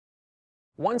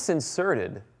Once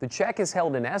inserted, the check is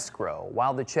held in escrow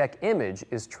while the check image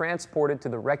is transported to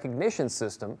the recognition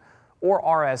system, or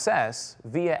RSS,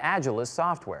 via Agilus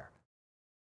software.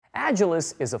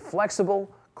 Agilus is a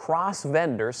flexible,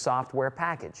 cross-vendor software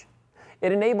package.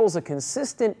 It enables a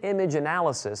consistent image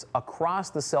analysis across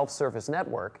the self-service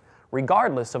network,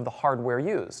 regardless of the hardware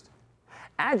used.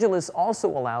 Agilus also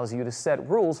allows you to set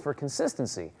rules for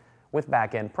consistency with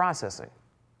back-end processing.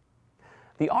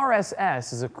 The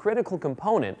RSS is a critical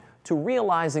component to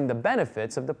realizing the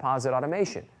benefits of deposit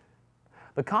automation.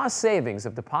 The cost savings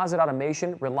of deposit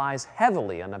automation relies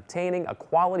heavily on obtaining a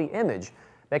quality image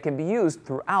that can be used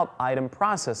throughout item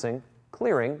processing,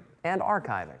 clearing, and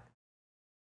archiving.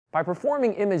 By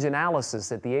performing image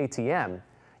analysis at the ATM,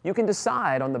 you can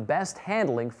decide on the best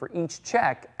handling for each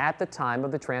check at the time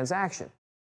of the transaction.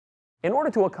 In order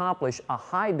to accomplish a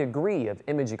high degree of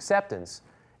image acceptance,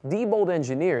 Diebold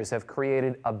engineers have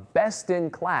created a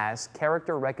best-in-class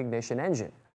character recognition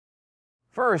engine.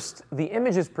 First, the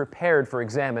image is prepared for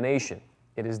examination.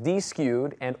 It is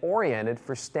de-skewed and oriented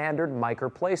for standard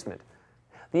microplacement.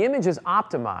 The image is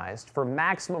optimized for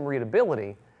maximum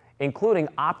readability, including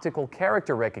optical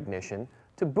character recognition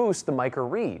to boost the micro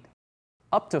read.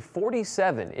 Up to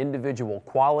 47 individual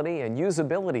quality and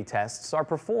usability tests are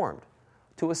performed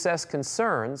to assess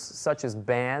concerns such as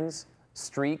bands,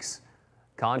 streaks,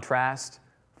 contrast,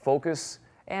 focus,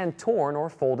 and torn or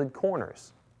folded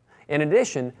corners. In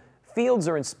addition, fields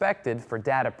are inspected for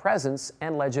data presence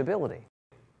and legibility.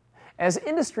 As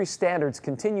industry standards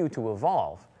continue to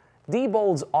evolve,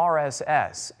 Diebold's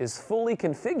RSS is fully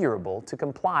configurable to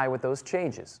comply with those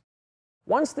changes.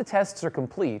 Once the tests are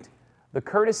complete, the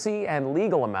courtesy and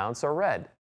legal amounts are read.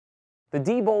 The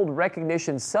Diebold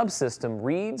recognition subsystem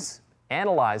reads,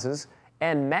 analyzes,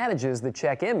 and manages the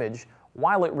check image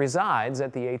while it resides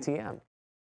at the ATM.